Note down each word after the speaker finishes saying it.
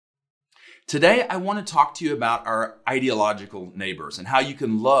Today, I want to talk to you about our ideological neighbors and how you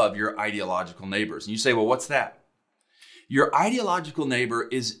can love your ideological neighbors. And you say, well, what's that? Your ideological neighbor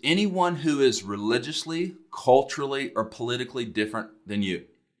is anyone who is religiously, culturally, or politically different than you.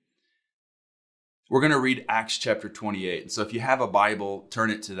 We're going to read Acts chapter 28. And so if you have a Bible, turn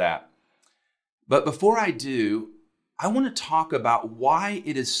it to that. But before I do, I want to talk about why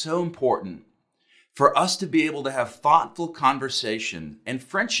it is so important for us to be able to have thoughtful conversation and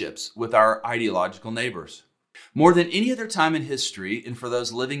friendships with our ideological neighbors. More than any other time in history, and for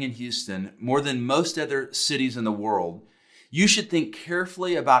those living in Houston, more than most other cities in the world, you should think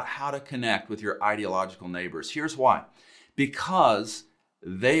carefully about how to connect with your ideological neighbors. Here's why. Because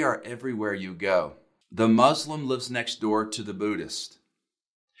they are everywhere you go. The Muslim lives next door to the Buddhist.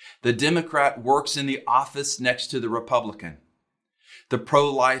 The Democrat works in the office next to the Republican. The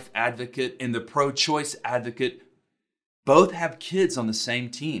pro-life advocate and the pro-choice advocate both have kids on the same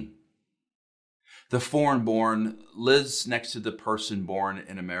team. The foreign-born lives next to the person born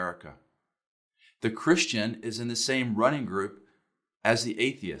in America. The Christian is in the same running group as the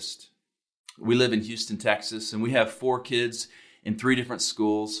atheist. We live in Houston, Texas, and we have 4 kids in 3 different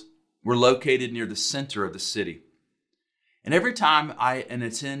schools. We're located near the center of the city. And every time I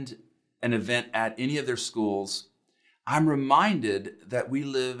attend an event at any of their schools, I'm reminded that we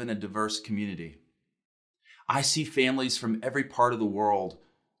live in a diverse community. I see families from every part of the world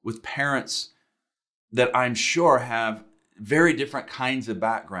with parents that I'm sure have very different kinds of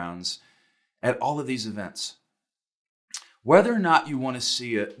backgrounds at all of these events. Whether or not you want to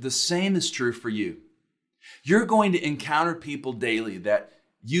see it, the same is true for you. You're going to encounter people daily that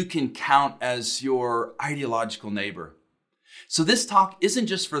you can count as your ideological neighbor. So this talk isn't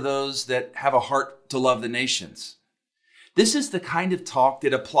just for those that have a heart to love the nations. This is the kind of talk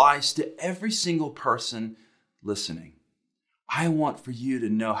that applies to every single person listening. I want for you to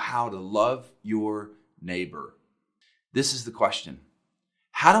know how to love your neighbor. This is the question.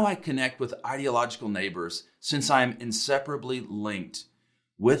 How do I connect with ideological neighbors since I am inseparably linked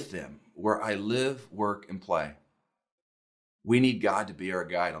with them where I live, work, and play? We need God to be our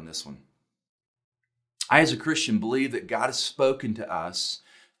guide on this one. I, as a Christian, believe that God has spoken to us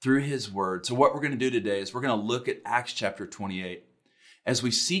through his word. So what we're going to do today is we're going to look at Acts chapter 28 as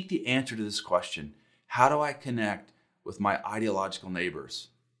we seek the answer to this question. How do I connect with my ideological neighbors?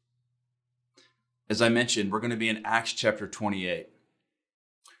 As I mentioned, we're going to be in Acts chapter 28.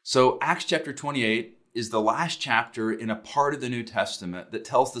 So Acts chapter 28 is the last chapter in a part of the New Testament that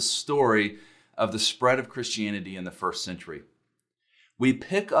tells the story of the spread of Christianity in the first century. We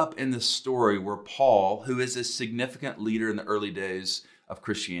pick up in the story where Paul, who is a significant leader in the early days of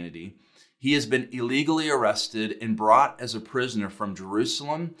Christianity, he has been illegally arrested and brought as a prisoner from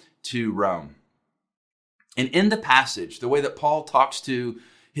Jerusalem to Rome. And in the passage, the way that Paul talks to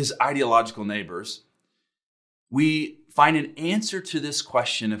his ideological neighbors, we find an answer to this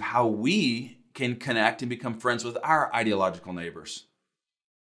question of how we can connect and become friends with our ideological neighbors.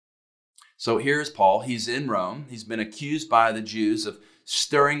 So here's Paul. He's in Rome. He's been accused by the Jews of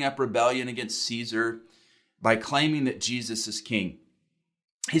stirring up rebellion against Caesar by claiming that Jesus is king.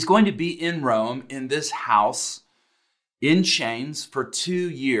 He's going to be in Rome in this house in chains for 2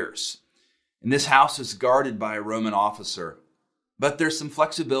 years. And this house is guarded by a Roman officer. But there's some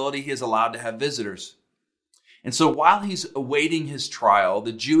flexibility. He is allowed to have visitors. And so while he's awaiting his trial,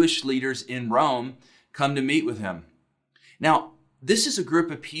 the Jewish leaders in Rome come to meet with him. Now, this is a group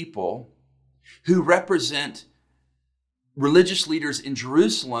of people who represent religious leaders in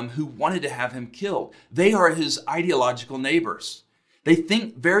Jerusalem who wanted to have him killed. They are his ideological neighbors. They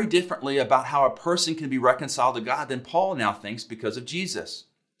think very differently about how a person can be reconciled to God than Paul now thinks because of Jesus.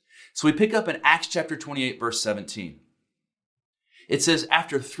 So we pick up in Acts chapter 28, verse 17. It says,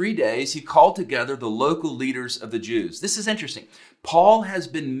 after 3 days, he called together the local leaders of the Jews. This is interesting. Paul has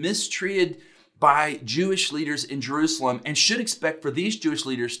been mistreated by Jewish leaders in Jerusalem and should expect for these Jewish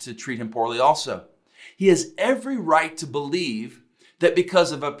leaders to treat him poorly also. He has every right to believe that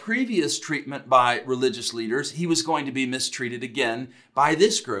because of a previous treatment by religious leaders, he was going to be mistreated again by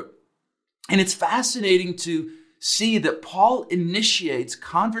this group. And it's fascinating to see that Paul initiates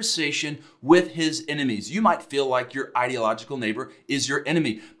conversation with his enemies. You might feel like your ideological neighbor is your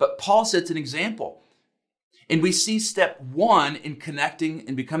enemy, but Paul sets an example. And we see step 1 in connecting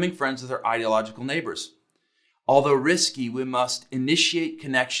and becoming friends with our ideological neighbors. Although risky, we must initiate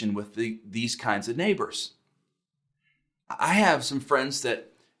connection with these kinds of neighbors. I have some friends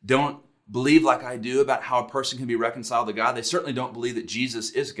that don't believe like I do about how a person can be reconciled to God. They certainly don't believe that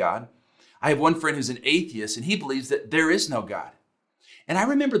Jesus is God. I have one friend who's an atheist, and he believes that there is no God. And I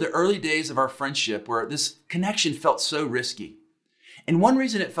remember the early days of our friendship where this connection felt so risky. And one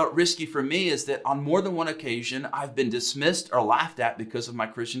reason it felt risky for me is that on more than one occasion, I've been dismissed or laughed at because of my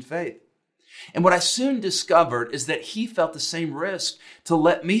Christian faith. And what I soon discovered is that he felt the same risk to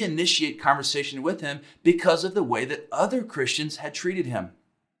let me initiate conversation with him because of the way that other Christians had treated him.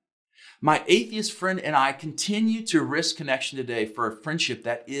 My atheist friend and I continue to risk connection today for a friendship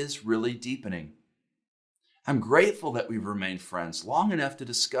that is really deepening. I'm grateful that we've remained friends long enough to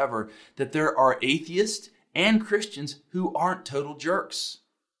discover that there are atheists and Christians who aren't total jerks.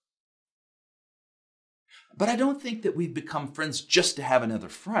 But I don't think that we've become friends just to have another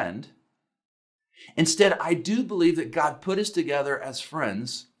friend. Instead, I do believe that God put us together as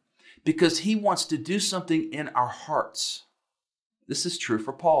friends because he wants to do something in our hearts. This is true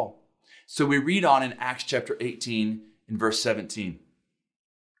for Paul. So we read on in Acts chapter 18 in verse 17.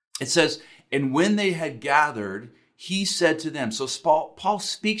 It says, "And when they had gathered, he said to them," so Paul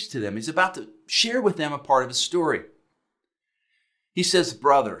speaks to them. He's about to share with them a part of his story. He says,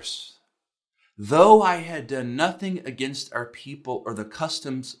 "Brothers, though I had done nothing against our people or the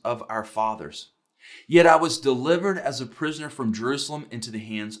customs of our fathers, yet I was delivered as a prisoner from Jerusalem into the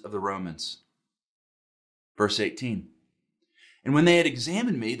hands of the Romans." Verse 18. "And when they had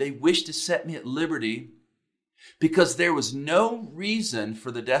examined me, they wished to set me at liberty because there was no reason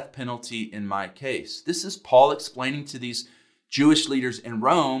for the death penalty in my case." This is Paul explaining to these Jewish leaders in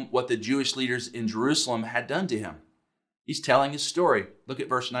Rome what the Jewish leaders in Jerusalem had done to him. He's telling his story. Look at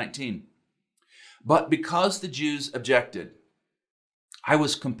verse 19. "But because the Jews objected, I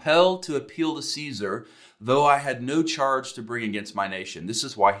was compelled to appeal to Caesar, though I had no charge to bring against my nation." This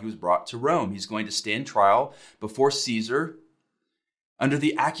is why he was brought to Rome. He's going to stand trial before Caesar under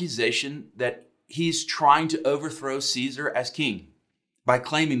the accusation that he's trying to overthrow Caesar as king by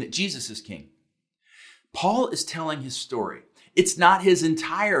claiming that Jesus is king. Paul is telling his story. It's not his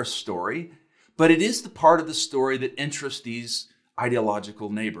entire story, but it is the part of the story that interests these ideological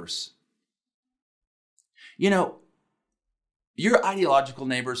neighbors. You know, your ideological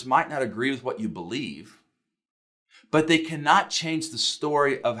neighbors might not agree with what you believe, but they cannot change the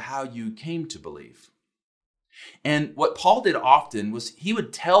story of how you came to believe. And what Paul did often was he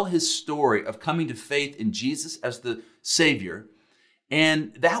would tell his story of coming to faith in Jesus as the Savior,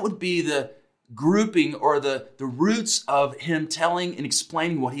 and that would be the grouping or the roots of him telling and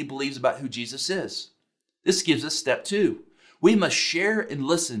explaining what he believes about who Jesus is. This gives us step 2. We must share and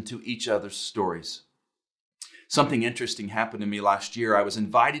listen to each other's stories. Something interesting happened to me last year. I was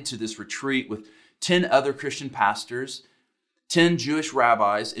invited to this retreat with 10 other Christian pastors, 10 Jewish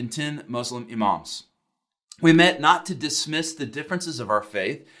rabbis, and 10 Muslim imams. We met not to dismiss the differences of our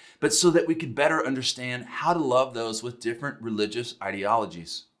faith, but so that we could better understand how to love those with different religious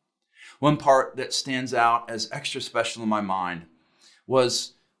ideologies. One part that stands out as extra special in my mind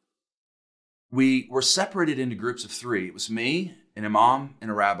was we were separated into groups of 3. It was me, an imam,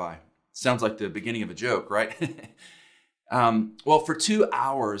 and a rabbi. Sounds like the beginning of a joke, right? Well, for 2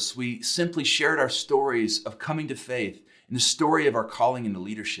 hours, we simply shared our stories of coming to faith and the story of our calling into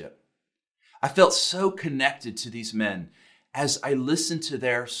leadership. I felt so connected to these men as I listened to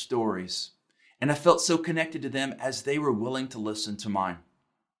their stories, and I felt so connected to them as they were willing to listen to mine.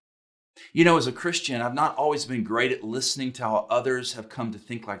 You know, as a Christian, I've not always been great at listening to how others have come to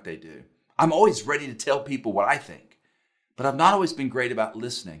think like they do. I'm always ready to tell people what I think, but I've not always been great about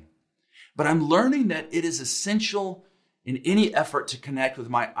listening. But I'm learning that it is essential in any effort to connect with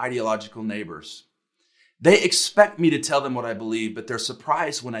my ideological neighbors. They expect me to tell them what I believe, but they're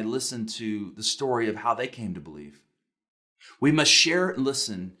surprised when I listen to the story of how they came to believe. We must share and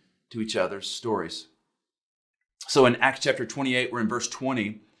listen to each other's stories. So in Acts chapter 28, we're in verse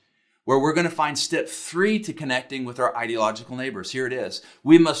 20, where we're going to find step 3 to connecting with our ideological neighbors. Here it is.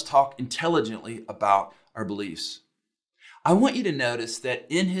 We must talk intelligently about our beliefs. I want you to notice that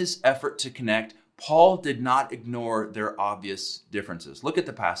in his effort to connect, Paul did not ignore their obvious differences. Look at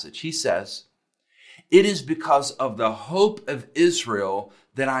the passage. He says, "It is because of the hope of Israel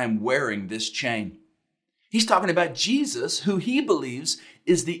that I am wearing this chain." He's talking about Jesus, who he believes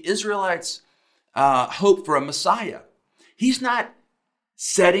is the Israelites' hope for a Messiah. He's not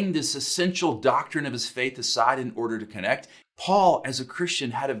setting this essential doctrine of his faith aside in order to connect. Paul, as a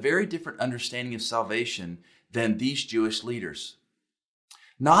Christian, had a very different understanding of salvation than these Jewish leaders.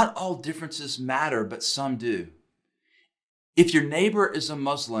 Not all differences matter, but some do. If your neighbor is a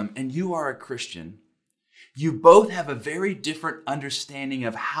Muslim and you are a Christian, you both have a very different understanding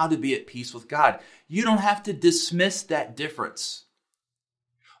of how to be at peace with God. You don't have to dismiss that difference.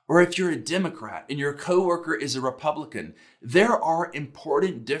 Or if you're a Democrat and your coworker is a Republican, there are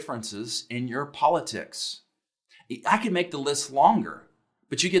important differences in your politics. I could make the list longer,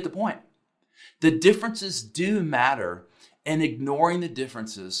 but you get the point. The differences do matter, and ignoring the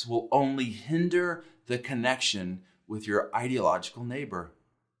differences will only hinder the connection with your ideological neighbor.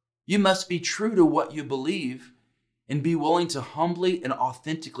 You must be true to what you believe and be willing to humbly and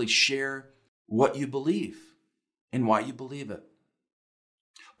authentically share what you believe and why you believe it.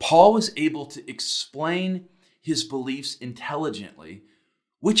 Paul was able to explain his beliefs intelligently,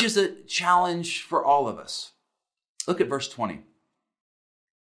 which is a challenge for all of us. Look at verse 20.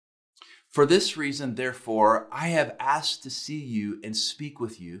 For this reason, therefore, I have asked to see you and speak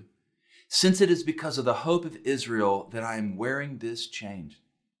with you, since it is because of the hope of Israel that I am wearing this chain.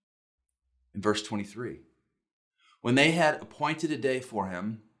 In verse 23, when they had appointed a day for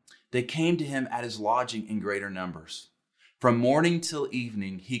him, they came to him at his lodging in greater numbers. From morning till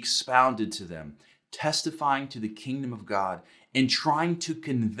evening, he expounded to them, testifying to the kingdom of God and trying to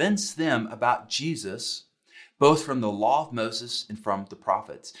convince them about Jesus, both from the law of Moses and from the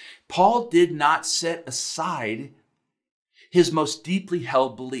prophets. Paul did not set aside his most deeply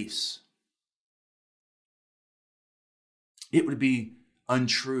held beliefs. It would be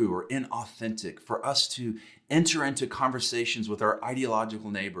untrue or inauthentic for us to enter into conversations with our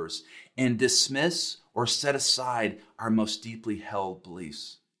ideological neighbors and dismiss or set aside our most deeply held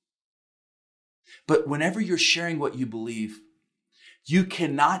beliefs. But whenever you're sharing what you believe, you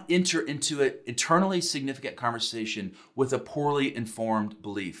cannot enter into an eternally significant conversation with a poorly informed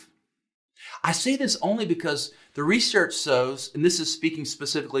belief. I say this only because the research shows, and this is speaking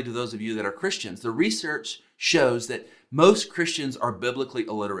specifically to those of you that are Christians, the research shows that most Christians are biblically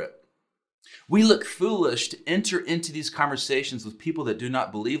illiterate. We look foolish to enter into these conversations with people that do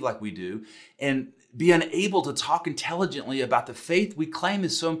not believe like we do and be unable to talk intelligently about the faith we claim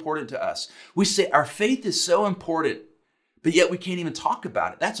is so important to us. We say our faith is so important, but yet we can't even talk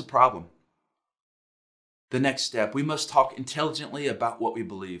about it. That's a problem. The next step, we must talk intelligently about what we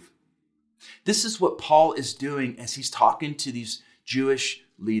believe. This is what Paul is doing as he's talking to these Jewish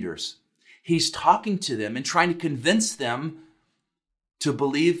leaders. He's talking to them and trying to convince them to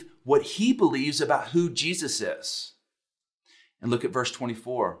believe what he believes about who Jesus is. And look at verse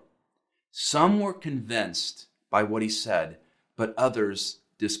 24. Some were convinced by what he said, but others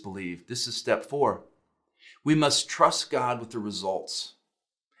disbelieved. This is step 4. We must trust God with the results.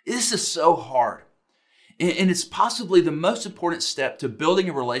 This is so hard. And it's possibly the most important step to building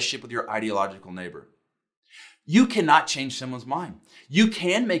a relationship with your ideological neighbor. You cannot change someone's mind. You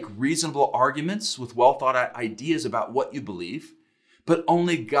can make reasonable arguments with well-thought-out ideas about what you believe, but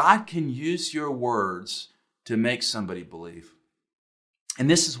only God can use your words to make somebody believe. And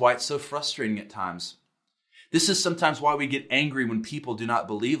this is why it's so frustrating at times. This is sometimes why we get angry when people do not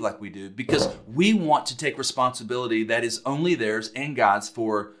believe like we do, because we want to take responsibility that is only theirs and God's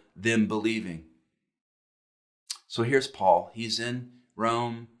for them believing. So here's Paul. He's in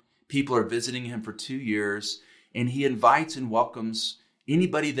Rome. People are visiting him for 2 years, and he invites and welcomes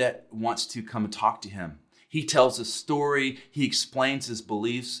anybody that wants to come and talk to him. He tells a story. He explains his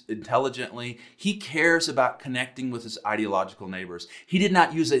beliefs intelligently. He cares about connecting with his ideological neighbors. He did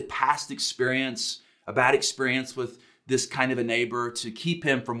not use a past experience, a bad experience with this kind of a neighbor to keep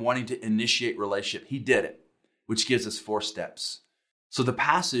him from wanting to initiate relationship. He did it, which gives us 4 steps. So the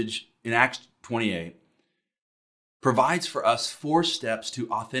passage in Acts 28 provides for us 4 steps to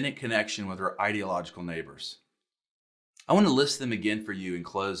authentic connection with our ideological neighbors. I want to list them again for you in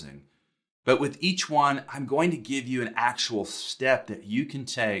closing. But with each one, I'm going to give you an actual step that you can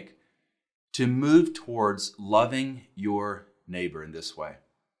take to move towards loving your neighbor in this way.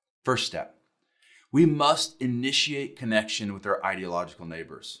 First step, we must initiate connection with our ideological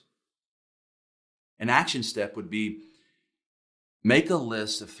neighbors. An action step would be make a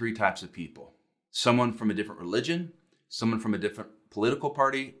list of 3 types of people. Someone from a different religion, someone from a different political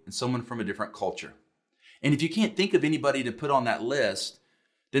party, and someone from a different culture. And if you can't think of anybody to put on that list,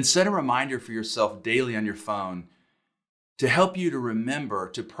 then set a reminder for yourself daily on your phone to help you to remember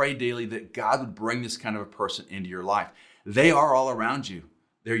to pray daily that God would bring this kind of a person into your life. They are all around you.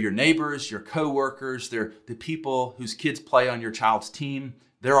 They're your neighbors, your coworkers, they're the people whose kids play on your child's team.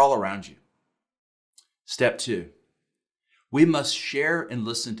 They're all around you. Step 2, we must share and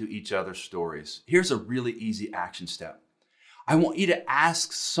listen to each other's stories. Here's a really easy action step. I want you to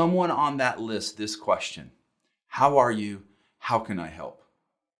ask someone on that list this question. How are you? How can I help?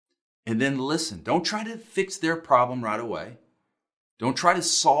 And then listen. Don't try to fix their problem right away. Don't try to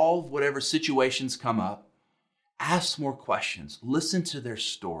solve whatever situations come up. Ask more questions. Listen to their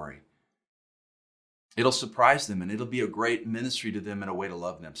story. It'll surprise them and it'll be a great ministry to them and a way to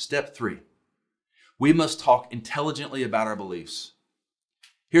love them. Step 3, we must talk intelligently about our beliefs.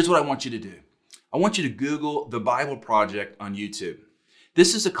 Here's what I want you to do. I want you to Google the Bible Project on YouTube.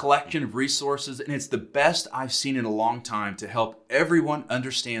 This is a collection of resources, and it's the best I've seen in a long time to help everyone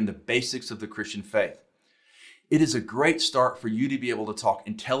understand the basics of the Christian faith. It is a great start for you to be able to talk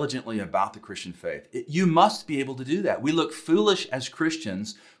intelligently about the Christian faith. You must be able to do that. We look foolish as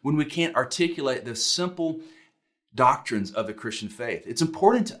Christians when we can't articulate the simple doctrines of the Christian faith. It's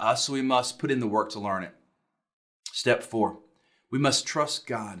important to us, so we must put in the work to learn it. Step 4, we must trust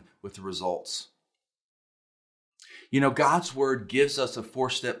God with the results. You know, God's word gives us a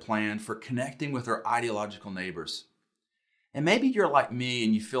 4-step plan for connecting with our ideological neighbors. And maybe you're like me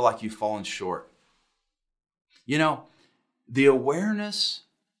and you feel like you've fallen short. You know, the awareness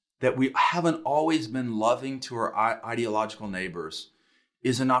that we haven't always been loving to our ideological neighbors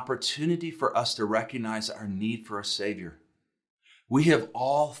is an opportunity for us to recognize our need for a Savior. We have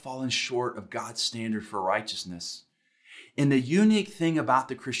all fallen short of God's standard for righteousness. And the unique thing about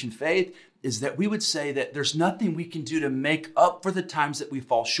the Christian faith is that we would say that there's nothing we can do to make up for the times that we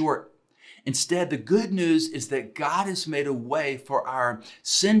fall short. Instead, the good news is that God has made a way for our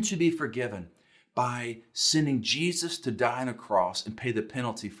sin to be forgiven by sending Jesus to die on a cross and pay the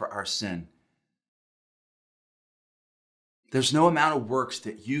penalty for our sin. There's no amount of works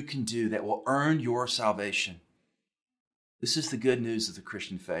that you can do that will earn your salvation. This is the good news of the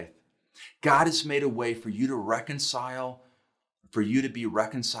Christian faith. God has made a way for you to be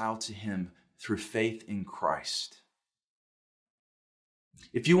reconciled to Him through faith in Christ.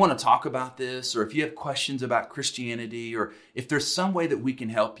 If you want to talk about this, or if you have questions about Christianity, or if there's some way that we can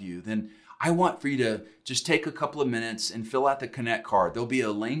help you, then I want for you to just take a couple of minutes and fill out the Connect card. There'll be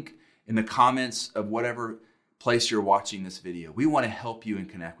a link in the comments of whatever place you're watching this video. We want to help you and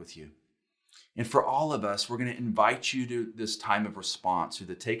connect with you. And for all of us, we're going to invite you to this time of response through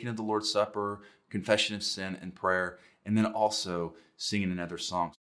the taking of the Lord's Supper, confession of sin, and prayer, and then also singing another song.